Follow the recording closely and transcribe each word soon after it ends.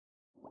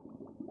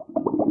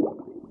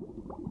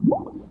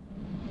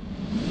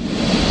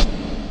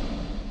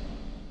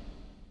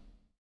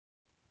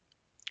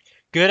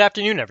Good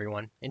afternoon,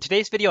 everyone. In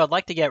today's video, I'd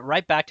like to get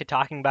right back to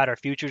talking about our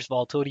futures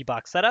volatility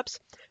box setups.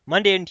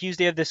 Monday and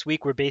Tuesday of this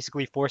week were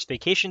basically forced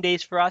vacation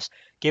days for us,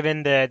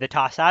 given the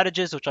TOS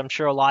outages, which I'm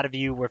sure a lot of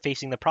you were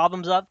facing the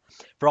problems of.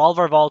 For all of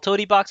our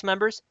volatility box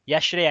members,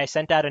 yesterday I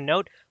sent out a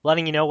note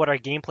letting you know what our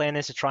game plan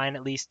is to try and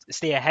at least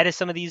stay ahead of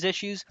some of these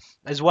issues,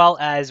 as well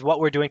as what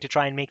we're doing to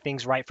try and make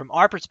things right from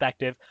our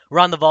perspective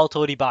around the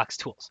volatility box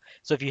tools.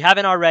 So if you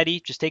haven't already,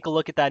 just take a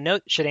look at that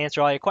note. It should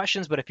answer all your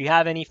questions, but if you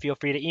have any, feel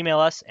free to email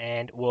us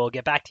and we'll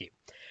get back to you.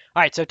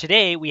 All right, so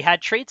today we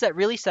had trades that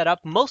really set up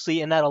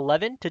mostly in that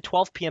 11 to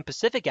 12 p.m.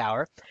 Pacific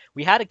hour.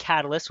 We had a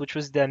catalyst, which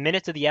was the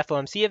minutes of the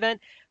FOMC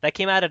event that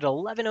came out at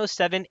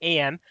 11:07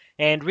 a.m.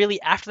 And really,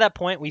 after that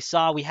point, we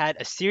had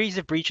a series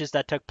of breaches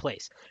that took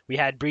place. We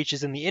had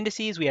breaches in the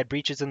indices, we had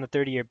breaches in the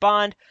 30-year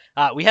bond.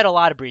 We had a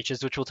lot of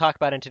breaches, which we'll talk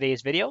about in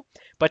today's video.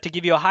 But to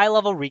give you a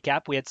high-level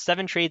recap, we had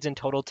 7 trades in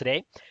total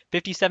today,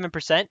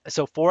 57%.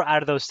 So 4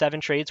 out of those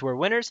 7 trades were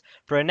winners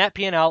for a net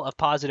P&L of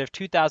positive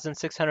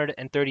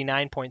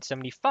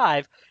 2,639.75,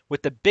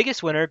 with the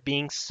biggest winner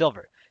being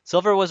silver.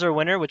 Silver was our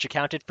winner, which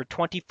accounted for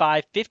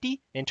 25.50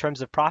 in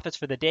terms of profits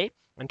for the day.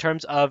 In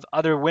terms of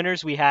other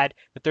winners, we had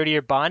the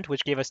 30-year bond,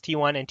 which gave us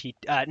T1 and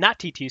not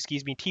T2,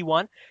 excuse me,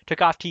 T1,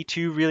 took off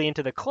T2 really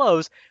into the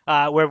close,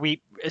 where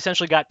we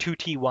essentially got 2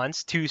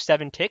 T1s, 2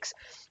 7 ticks.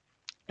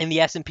 In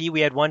the S&P,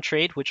 we had 1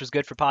 trade, which was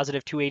good for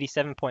positive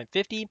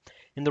 287.50.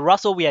 In the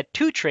Russell, we had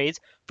 2 trades.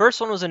 First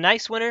one was a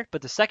nice winner,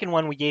 but the second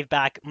one we gave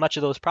back much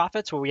of those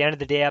profits, where we ended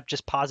the day up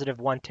just positive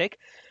 1 tick,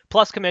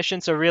 plus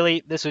commission. So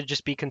really, this would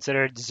just be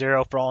considered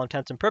 0 for all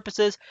intents and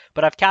purposes,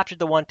 but I've captured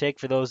the 1 tick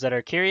for those that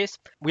are curious.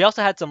 We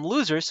also had some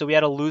losers. So we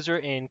had a loser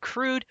in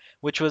crude,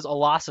 which was a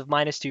loss of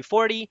minus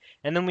 240,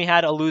 and then we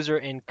had a loser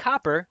in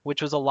copper,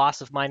 which was a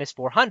loss of minus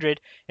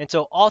 400. And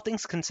so all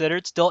things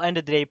considered, still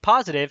ended the day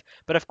positive,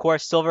 but of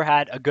course, silver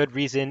had a good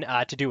reason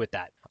to do with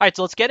that. All right,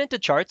 so let's get into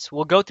charts.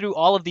 We'll go through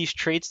all of these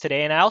trades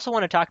today, and I also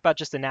want to talk about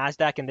just the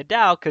NASDAQ and the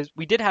Dow because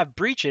we did have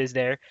breaches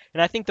there,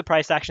 and I think the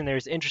price action there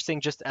is interesting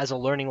just as a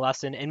learning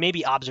lesson and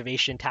maybe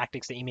observation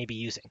tactics that you may be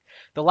using.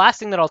 The last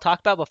thing that I'll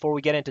talk about before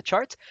we get into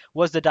charts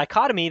was the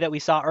dichotomy that we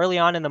saw early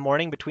on in the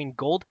morning between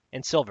gold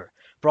and silver.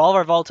 For all of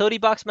our volatility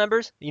box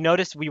members, you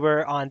noticed we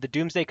were on the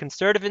Doomsday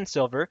Conservative in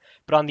silver,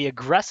 but on the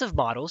aggressive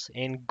models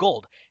in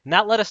gold. And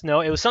that let us know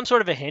it was some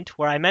sort of a hint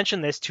where I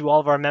mentioned this to all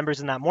of our members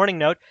in that morning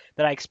note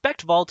that I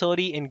expect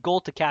volatility in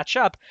gold to catch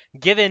up,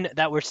 given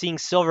that we're seeing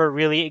silver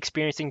really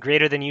experiencing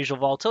greater than usual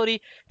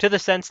volatility to the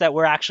sense that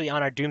we're actually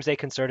on our Doomsday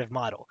Conservative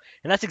model.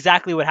 And that's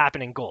exactly what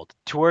happened in gold.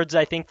 Towards,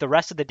 I think, the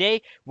rest of the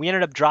day, we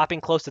ended up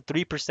dropping close to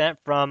 3%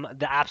 from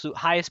the absolute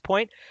highest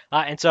point.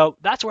 And so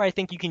that's where I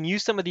think you can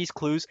use some of these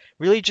clues,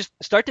 really just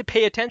start to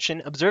pay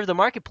attention, observe the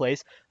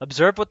marketplace,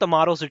 observe what the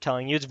models are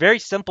telling you. It's very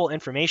simple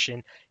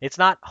information. It's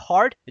not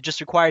hard. It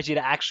just requires you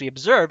to actually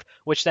observe,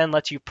 which then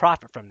lets you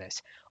profit from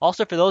this.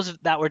 Also, for those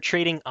that were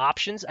trading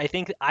options, I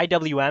think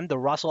IWM, the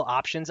Russell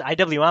options,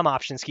 IWM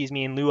options, excuse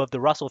me, in lieu of the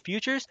Russell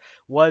futures,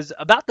 was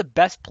about the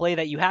best play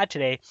that you had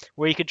today,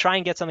 where you could try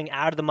and get something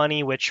out of the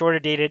money with shorter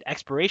dated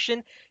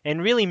expiration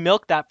and really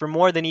milk that for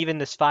more than even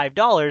this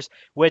 $5,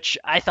 which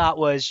I thought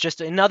was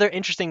just another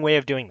interesting way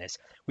of doing this.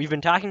 We've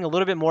been talking a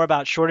little bit more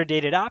about shorter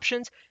dated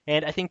options,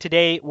 and I think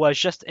today was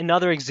just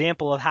another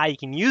example of how you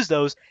can use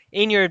those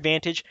in your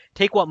advantage.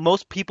 Take what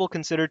most people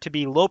consider to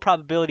be low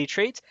probability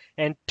trades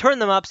and turn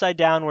them upside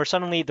down, where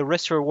suddenly the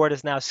risk to reward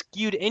is now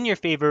skewed in your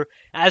favor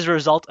as a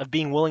result of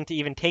being willing to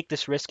even take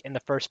this risk in the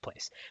first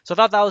place. So I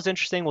thought that was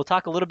interesting. We'll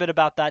talk a little bit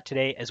about that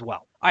today as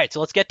well. All right, so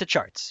let's get to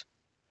charts.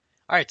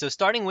 All right, so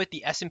starting with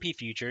the S&P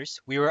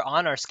futures, we were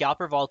on our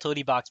scalper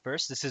volatility box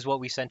first. This is what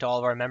we sent to all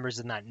of our members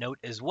in that note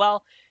as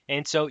well.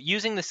 And so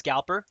using the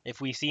scalper,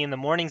 if we see in the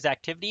morning's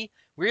activity,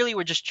 really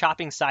we're just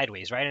chopping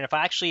sideways, right? And if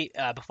I actually,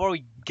 before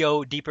we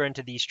go deeper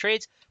into these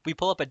trades, we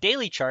pull up a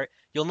daily chart,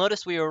 you'll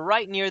notice we were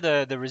right near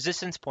the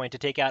resistance point to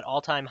take out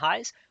all-time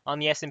highs on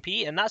the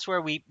S&P, and that's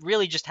where we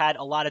really just had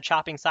a lot of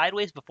chopping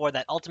sideways before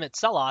that ultimate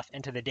sell-off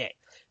into the day.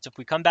 So if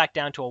we come back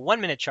down to a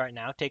 1-minute chart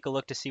now, take a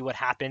look to see what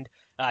happened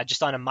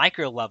just on a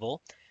micro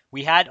level.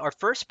 We had our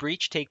first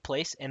breach take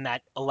place in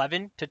that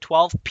 11 to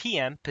 12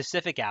 p.m.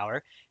 Pacific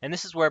hour, and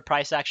this is where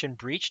price action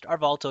breached our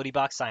volatility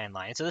box cyan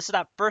line. So this is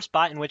that first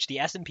spot in which the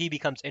S&P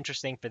becomes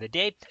interesting for the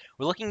day.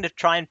 We're looking to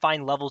try and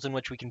find levels in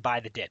which we can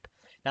buy the dip.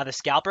 Now the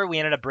scalper, we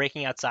ended up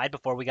breaking outside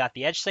before we got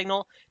the edge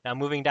signal. Now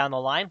moving down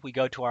the line, we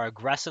go to our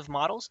aggressive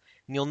models,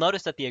 and you'll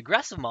notice that the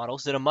aggressive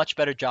models did a much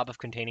better job of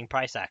containing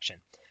price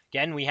action.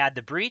 Again, we had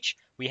the breach,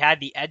 we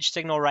had the edge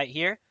signal right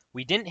here.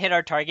 We didn't hit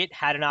our target,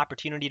 had an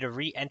opportunity to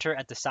re-enter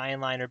at the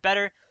cyan line or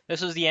better.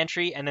 This was the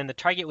entry, and then the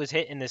target was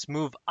hit in this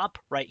move up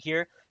right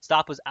here.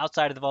 Stop was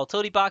outside of the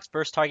volatility box.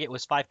 First target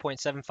was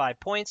 5.75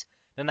 points.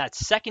 Then that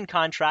second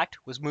contract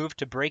was moved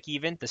to break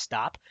even, the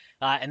stop.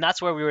 And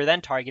that's where we were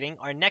then targeting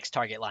our next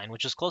target line,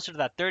 which is closer to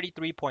that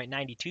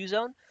 33.92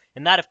 zone.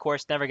 And that, of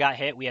course, never got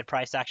hit. We had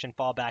price action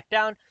fall back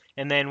down.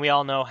 And then we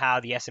all know how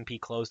the S&P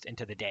closed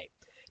into the day.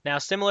 Now,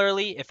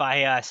 similarly, if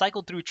I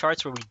cycled through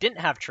charts where we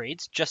didn't have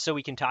trades, just so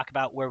we can talk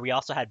about where we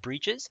also had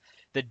breaches,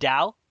 the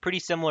Dow, pretty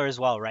similar as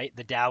well, right?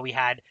 The Dow, we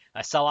had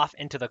a sell-off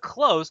into the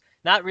close.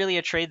 Not really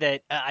a trade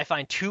that I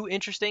find too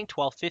interesting,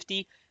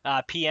 12:50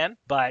 p.m.,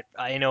 but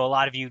I know a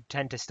lot of you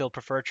tend to still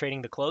prefer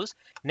trading the close.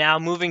 Now,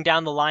 moving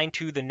down the line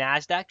to the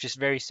NASDAQ, just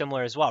very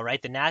similar as well,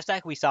 right? The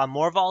NASDAQ, we saw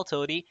more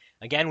volatility.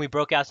 Again, we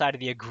broke outside of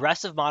the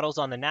aggressive models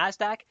on the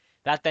NASDAQ.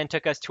 That then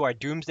took us to our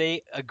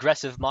Doomsday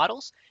aggressive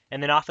models.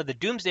 And then off of the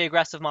Doomsday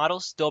aggressive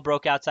models, still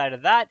broke outside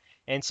of that.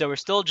 And so we're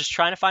still just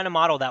trying to find a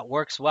model that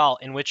works well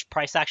in which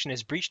price action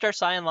has breached our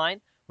cyan line.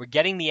 We're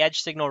getting the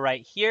edge signal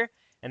right here.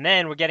 And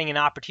then we're getting an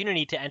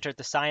opportunity to enter at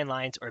the cyan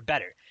lines or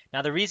better.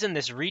 Now, the reason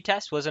this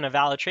retest wasn't a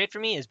valid trade for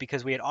me is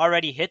because we had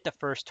already hit the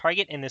first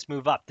target in this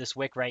move up. This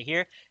wick right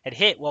here had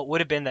hit what would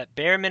have been that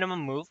bare minimum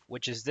move,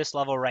 which is this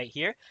level right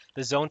here,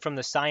 the zone from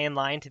the cyan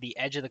line to the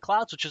edge of the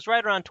clouds, which is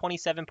right around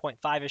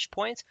 27.5-ish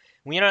points.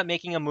 We ended up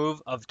making a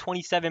move of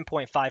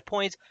 27.5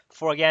 points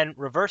before again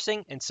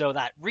reversing, and so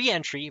that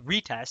re-entry,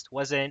 retest,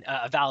 wasn't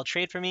a valid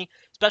trade for me,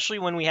 especially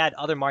when we had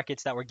other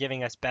markets that were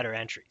giving us better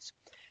entries.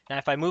 Now,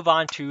 if I move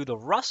on to the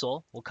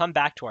Russell, we'll come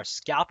back to our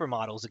scalper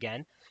models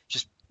again,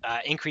 just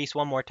increase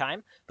one more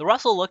time. The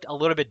Russell looked a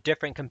little bit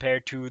different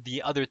compared to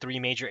the other three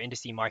major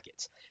indice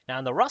markets. Now,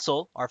 in the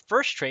Russell, our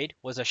first trade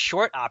was a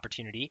short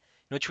opportunity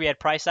in which we had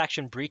price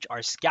action breach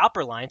our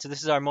scalper line. So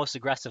this is our most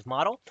aggressive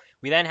model.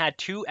 We then had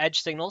two edge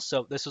signals.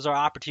 So this was our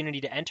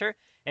opportunity to enter.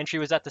 Entry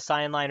was at the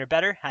cyan line or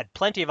better, had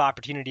plenty of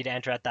opportunity to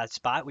enter at that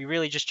spot. We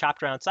really just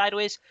chopped around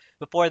sideways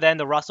before then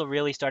the Russell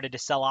really started to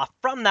sell off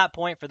from that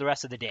point for the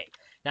rest of the day.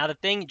 Now the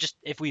thing, just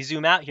if we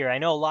zoom out here, I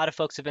know a lot of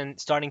folks have been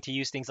starting to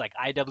use things like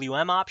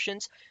IWM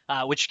options,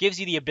 which gives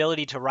you the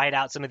ability to ride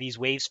out some of these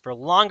waves for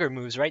longer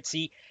moves, right?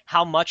 See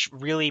how much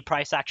really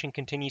price action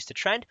continues to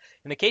trend.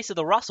 In the case of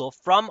the Russell,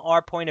 from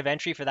our point of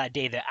entry for that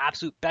day, the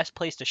absolute best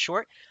place to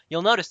short,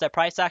 you'll notice that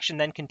price action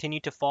then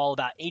continued to fall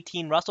about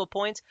 18 Russell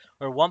points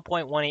or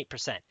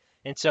 1.18%.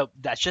 And so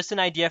that's just an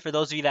idea for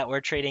those of you that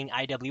were trading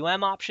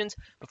IWM options.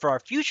 But for our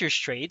futures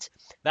trades,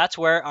 that's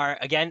where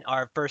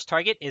our first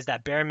target is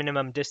that bare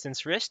minimum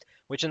distance risk,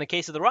 which in the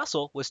case of the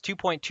Russell was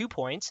 2.2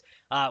 points.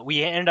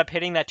 We ended up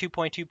hitting that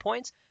 2.2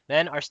 points.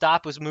 Then our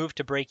stop was moved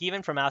to break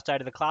even from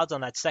outside of the clouds on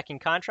that second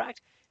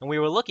contract. And we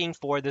were looking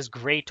for this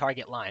gray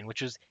target line,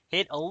 which was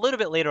hit a little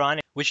bit later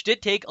on, which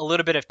did take a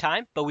little bit of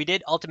time, but we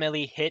did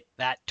ultimately hit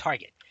that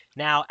target.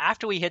 Now,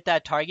 after we hit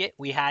that target,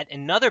 we had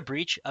another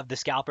breach of the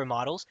scalper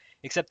models,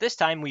 except this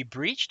time we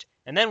breached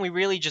and then we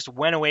really just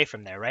went away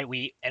from there, right?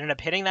 We ended up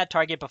hitting that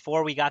target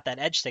before we got that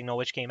edge signal,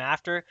 which came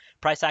after.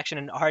 Price action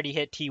had already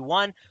hit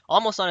T1,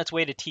 almost on its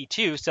way to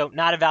T2, so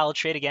not a valid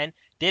trade again.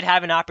 Did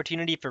have an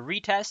opportunity for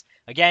retest.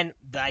 Again,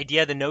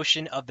 the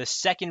notion of the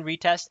second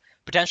retest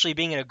potentially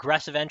being an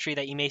aggressive entry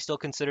that you may still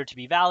consider to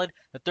be valid.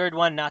 The third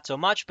one, not so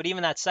much, but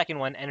even that second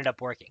one ended up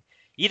working.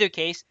 Either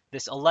case,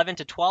 this 11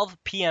 to 12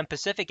 p.m.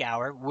 Pacific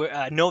hour,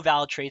 no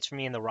valid trades for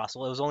me in the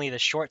Russell. It was only the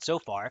short so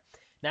far.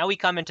 Now we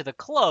come into the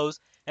close,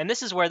 and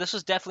this is where this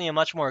was definitely a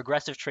much more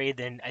aggressive trade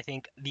than I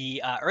think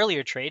the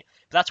earlier trade.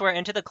 But that's where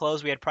into the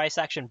close we had price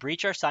action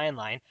breach our cyan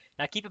line.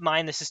 Now keep in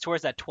mind this is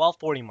towards that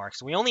 12:40 mark,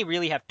 so we only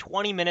really have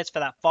 20 minutes for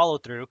that follow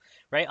through,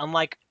 right?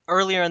 Unlike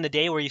earlier in the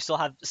day where you still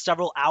have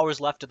several hours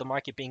left of the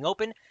market being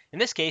open. In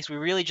this case, we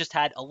really just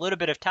had a little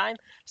bit of time.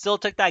 Still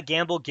took that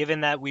gamble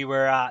given that we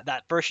were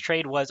that first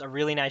trade was a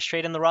really nice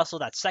trade in the Russell.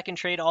 That second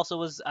trade also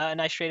was a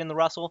nice trade in the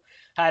Russell.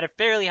 Had a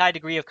fairly high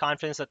degree of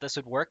confidence that this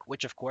would work,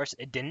 which of course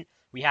it didn't.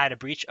 We had a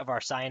breach of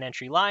our cyan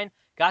entry line,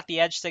 got the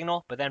edge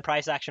signal, but then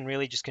price action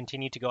really just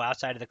continued to go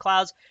outside of the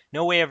clouds.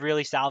 No way of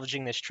really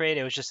salvaging this trade.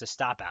 It was just a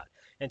stop out.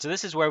 And so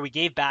this is where we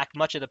gave back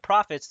much of the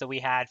profits that we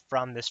had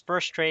from this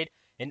first trade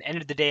and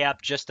ended the day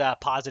up just a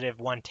positive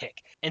one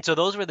tick. And so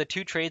those were the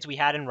two trades we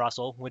had in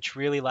Russell, which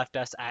really left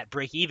us at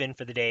break even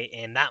for the day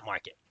in that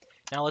market.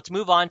 Now let's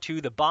move on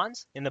to the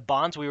bonds. In the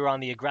bonds, we were on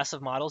the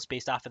aggressive models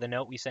based off of the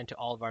note we sent to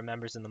all of our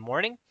members in the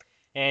morning.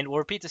 And we'll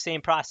repeat the same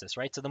process,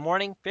 right? So the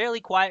morning, fairly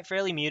quiet,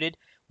 fairly muted,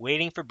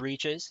 waiting for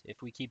breaches.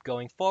 If we keep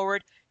going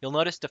forward, you'll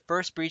notice the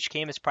first breach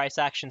came as price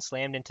action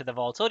slammed into the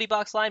volatility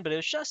box line, but it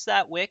was just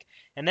that wick.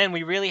 And then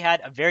we really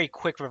had a very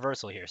quick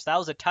reversal here. So that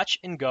was a touch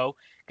and go,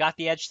 got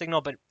the edge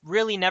signal, but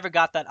really never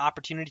got that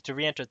opportunity to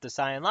re-enter the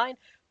cyan line,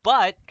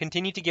 but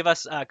continued to give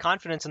us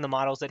confidence in the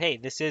models that, hey,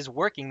 this is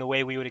working the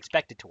way we would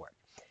expect it to work.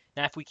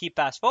 Now, if we keep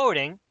fast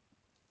forwarding,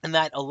 in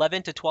that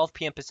 11 to 12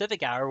 p.m.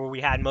 Pacific hour where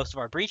we had most of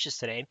our breaches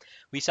today,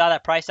 we saw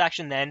that price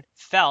action then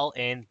fell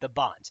in the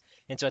bonds.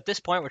 And so at this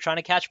point, we're trying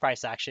to catch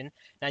price action.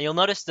 Now you'll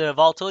notice the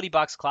volatility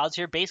box clouds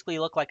here basically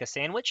look like a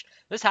sandwich.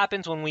 This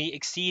happens when we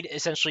exceed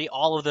essentially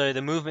all of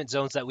the movement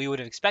zones that we would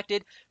have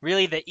expected.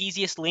 Really the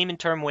easiest layman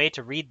term way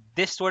to read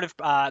this sort of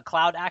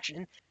cloud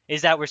action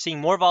is that we're seeing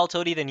more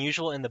volatility than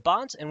usual in the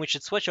bonds, and we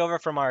should switch over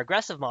from our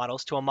aggressive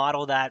models to a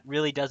model that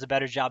really does a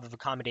better job of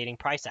accommodating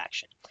price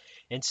action.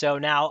 And so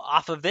now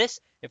off of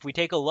this, If we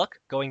take a look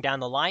going down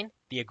the line,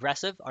 the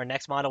aggressive, our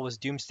next model was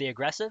Doomsday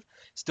Aggressive,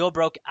 still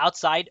broke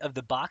outside of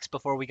the box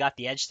before we got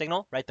the edge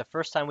signal, right? The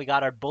first time we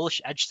got our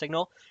bullish edge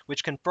signal,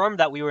 which confirmed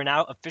that we were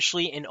now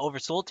officially in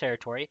oversold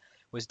territory,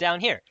 was down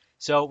here.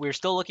 So we're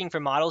still looking for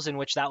models in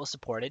which that was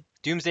supported.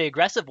 Doomsday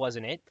Aggressive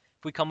wasn't it.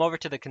 If we come over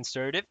to the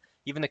conservative,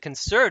 even the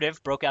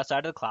conservative broke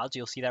outside of the clouds.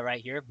 You'll see that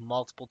right here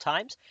multiple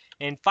times.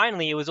 And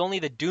finally, it was only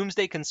the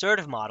Doomsday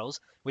Conservative models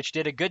which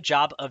did a good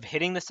job of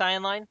hitting the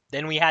cyan line.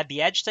 Then we had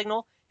the edge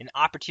signal, an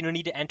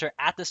opportunity to enter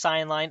at the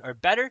cyan line or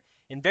better,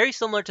 and very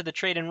similar to the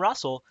trade in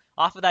Russell,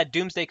 off of that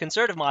Doomsday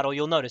Conservative model,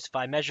 you'll notice if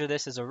I measure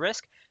this as a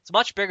risk, it's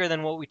much bigger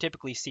than what we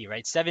typically see,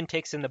 right? 7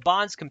 ticks in the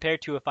bonds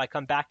compared to if I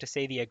come back to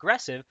say the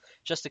aggressive,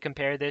 just to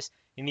compare this,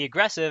 in the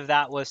aggressive,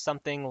 that was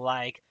something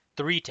like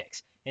 3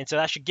 ticks. And so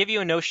that should give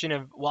you a notion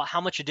of, well, how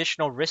much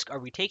additional risk are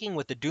we taking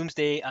with the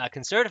Doomsday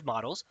Conservative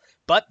models?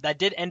 But that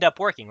did end up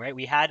working, right?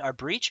 We had our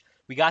breach,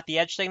 we got the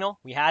edge signal,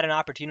 we had an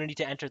opportunity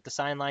to enter at the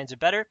cyan lines or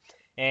better,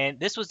 and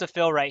this was the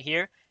fill right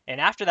here. And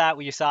after that,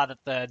 we saw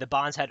that the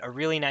bonds had a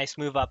really nice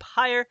move up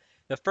higher.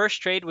 The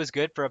first trade was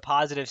good for a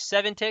positive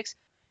 7 ticks.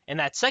 And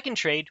that second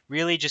trade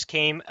really just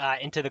came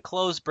into the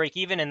close break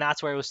even, and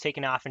that's where it was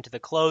taken off into the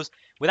close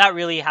without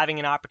really having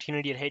an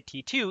opportunity to hit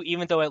T2,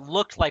 even though it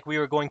looked like we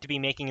were going to be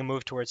making a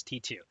move towards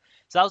T2.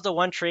 So that was the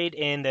one trade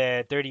in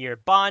the 30-year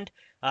bond.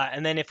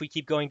 And then if we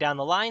keep going down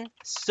the line,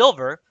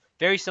 silver,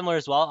 very similar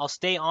as well. I'll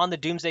stay on the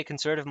Doomsday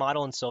Conservative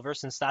model in silver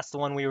since that's the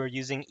one we were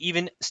using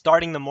even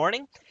starting the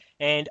morning.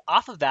 And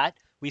off of that,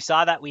 we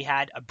saw that we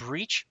had a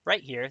breach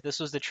right here.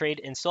 This was the trade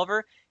in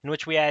silver in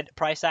which we had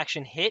price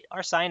action hit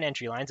our cyan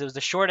entry lines. It was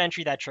the short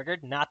entry that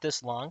triggered, not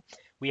this long.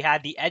 We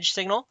had the edge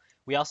signal.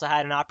 We also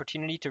had an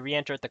opportunity to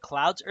re-enter at the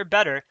clouds or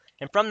better.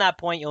 And from that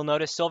point, you'll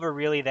notice silver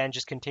really then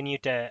just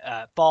continued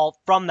to fall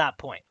from that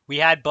point. We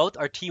had both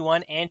our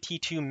T1 and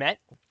T2 met.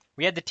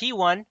 We had the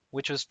T1,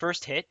 which was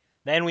first hit.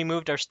 Then we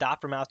moved our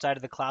stop from outside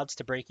of the clouds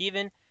to break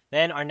even.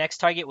 Then our next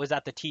target was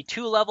at the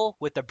T2 level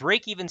with the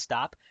break-even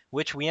stop,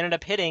 which we ended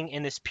up hitting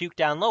in this puke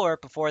down lower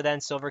before then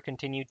silver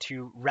continued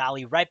to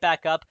rally right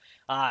back up,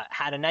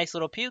 had a nice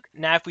little puke.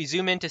 Now, if we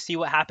zoom in to see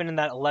what happened in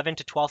that 11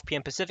 to 12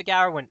 p.m. Pacific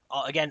hour when,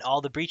 again, all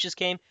the breaches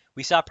came,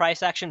 we saw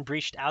price action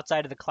breached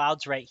outside of the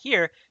clouds right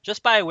here,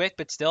 just by a wick,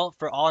 but still,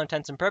 for all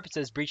intents and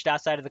purposes, breached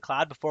outside of the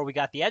cloud before we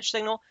got the edge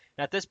signal.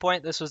 And at this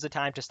point, this was the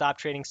time to stop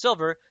trading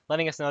silver,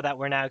 letting us know that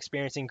we're now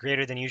experiencing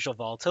greater than usual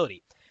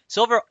volatility.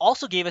 Silver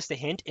also gave us the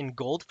hint in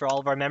gold. For all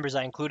of our members,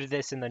 I included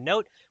this in the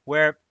note,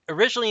 where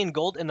originally in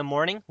gold in the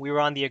morning, we were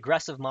on the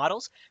aggressive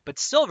models, but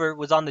silver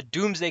was on the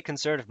Doomsday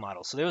Conservative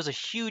model. So there was a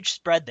huge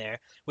spread there,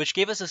 which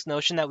gave us this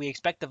notion that we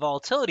expect the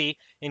volatility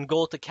in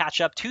gold to catch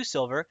up to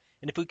silver.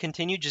 And if we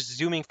continue just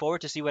zooming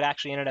forward to see what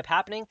actually ended up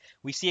happening,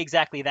 we see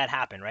exactly that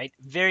happen, right?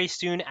 Very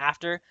soon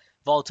after,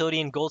 volatility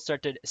in gold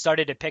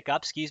started to pick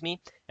up,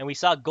 and we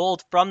saw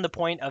gold from the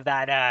point of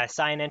that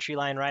cyan entry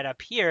line right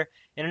up here,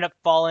 ended up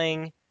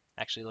falling.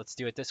 Actually, let's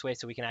do it this way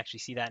so we can actually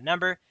see that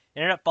number. It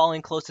ended up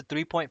falling close to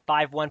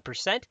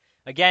 3.51%.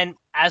 Again,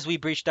 as we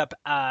breached up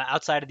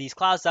outside of these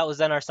clouds, that was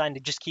then our sign to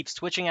just keep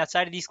switching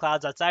outside of these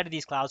clouds,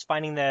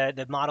 finding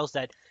the models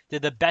that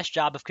did the best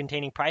job of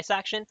containing price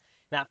action.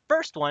 That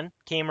first one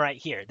came right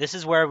here. This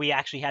is where we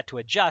actually had to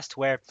adjust,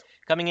 where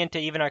coming into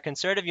even our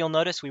conservative, you'll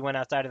notice we went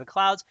outside of the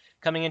clouds.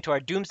 Coming into our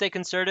Doomsday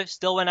Conservative,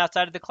 still went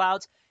outside of the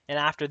clouds. And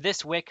after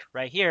this wick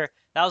right here,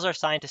 that was our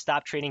sign to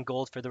stop trading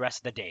gold for the rest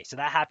of the day. So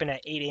that happened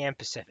at 8 a.m.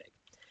 Pacific.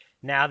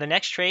 Now, the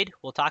next trade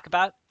we'll talk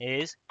about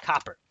is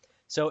copper.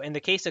 So in the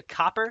case of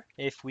copper,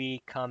 if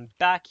we come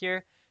back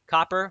here,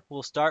 copper,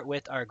 we'll start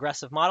with our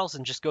aggressive models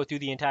and just go through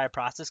the entire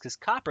process because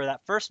copper,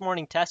 that first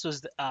morning test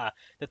was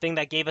the thing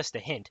that gave us the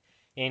hint.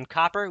 In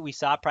copper, we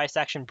saw price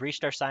action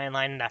breached our cyan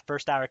line in that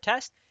first hour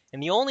test,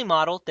 and the only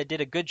model that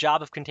did a good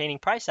job of containing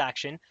price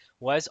action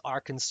was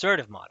our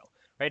conservative model.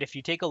 Right? If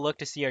you take a look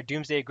to see our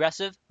Doomsday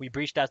Aggressive, we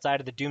breached outside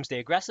of the Doomsday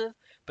Aggressive,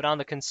 but on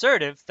the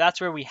conservative, that's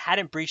where we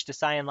hadn't breached the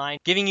cyan line,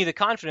 giving you the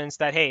confidence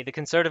that, hey, the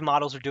conservative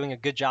models are doing a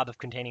good job of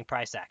containing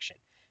price action.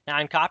 Now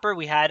in copper,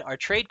 we had our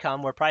trade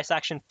come where price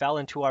action fell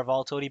into our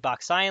volatility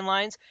box cyan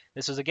lines.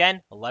 This was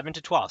again 11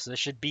 to 12, so this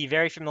should be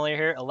very familiar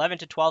here. 11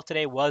 to 12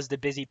 today was the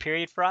busy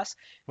period for us,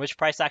 in which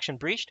price action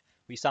breached.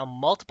 We saw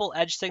multiple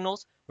edge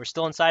signals. We're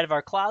still inside of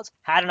our clouds,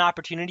 had an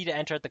opportunity to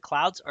enter at the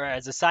clouds, or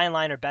as a cyan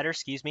line or better,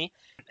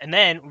 and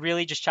then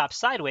really just chopped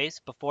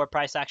sideways before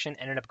price action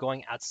ended up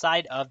going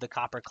outside of the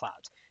copper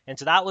clouds. And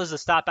so that was the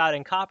stop out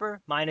in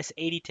copper, minus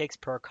 80 ticks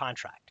per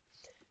contract.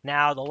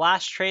 Now, the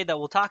last trade that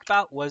we'll talk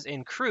about was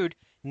in crude,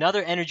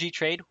 another energy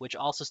trade, which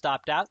also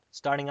stopped out,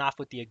 starting off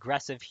with the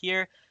aggressive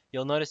here.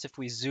 You'll notice if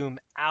we zoom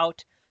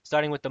out,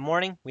 starting with the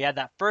morning, we had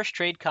that first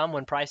trade come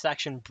when price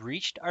action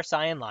breached our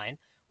cyan line.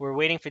 We're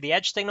waiting for the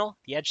edge signal.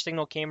 The edge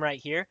signal came right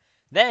here.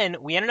 Then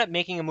we ended up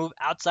making a move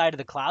outside of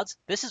the clouds.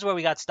 This is where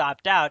we got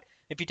stopped out.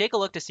 If you take a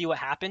look to see what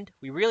happened,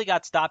 we really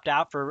got stopped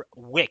out for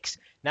wicks.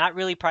 Not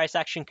really price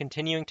action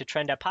continuing to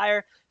trend up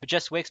higher, but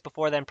just wicks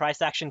before then price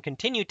action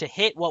continued to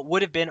hit what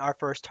would have been our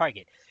first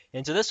target.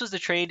 And so this was the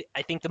trade,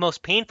 I think the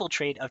most painful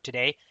trade of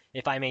today,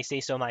 if I may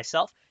say so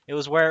myself. It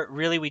was where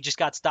really we just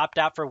got stopped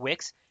out for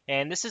wicks.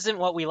 And this isn't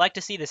what we like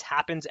to see. This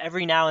happens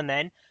every now and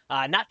then.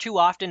 Not too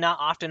often, not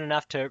often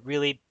enough to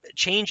really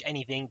change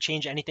anything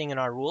in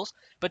our rules,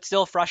 but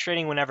still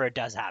frustrating whenever it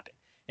does happen.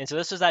 And so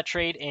this was that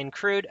trade in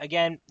crude.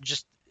 Again,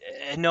 just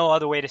no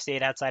other way to say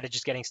it outside of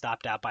just getting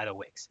stopped out by the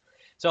wicks.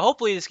 So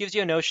hopefully this gives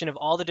you a notion of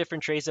all the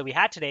different trades that we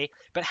had today,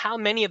 but how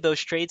many of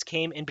those trades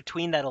came in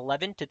between that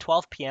 11 to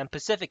 12 p.m.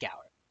 Pacific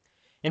hour.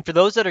 And for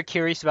those that are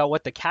curious about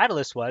what the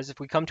catalyst was, if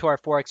we come to our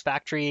Forex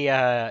Factory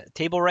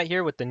table right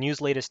here with the news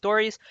latest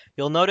stories,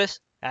 you'll notice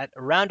at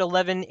around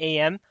 11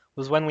 a.m.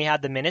 was when we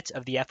had the minutes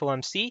of the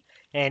FOMC,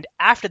 and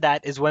after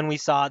that is when we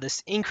saw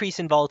this increase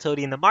in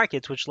volatility in the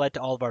markets, which led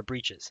to all of our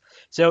breaches.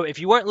 So if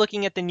you weren't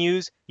looking at the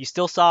news, you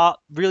still saw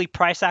really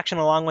price action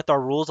along with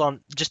our rules on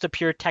just a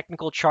pure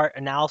technical chart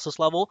analysis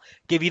level,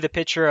 give you the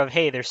picture of,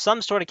 hey, there's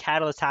some sort of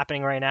catalyst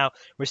happening right now.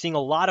 We're seeing a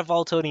lot of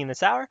volatility in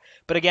this hour,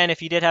 but again,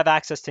 if you did have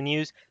access to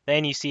news,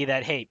 then you see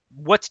that, hey,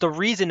 what's the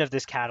reason of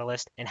this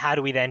catalyst and how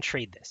do we then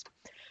trade this?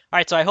 All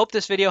right, so I hope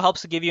this video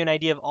helps to give you an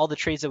idea of all the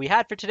trades that we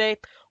had for today.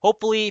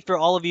 Hopefully for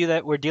all of you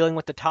that were dealing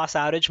with the toss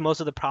outage, most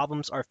of the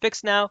problems are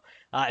fixed now.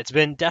 It's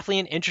been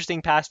definitely an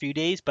interesting past few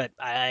days, but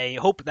I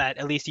hope that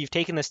at least you've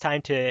taken this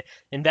time to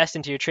invest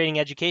into your trading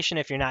education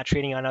if you're not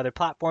trading on other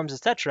platforms,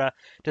 etc.,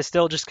 to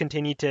still just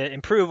continue to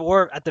improve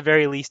or at the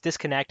very least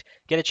disconnect,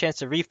 get a chance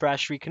to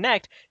refresh,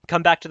 reconnect,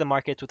 come back to the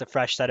markets with a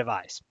fresh set of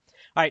eyes.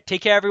 All right,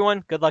 take care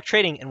everyone, good luck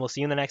trading, and we'll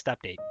see you in the next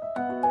update.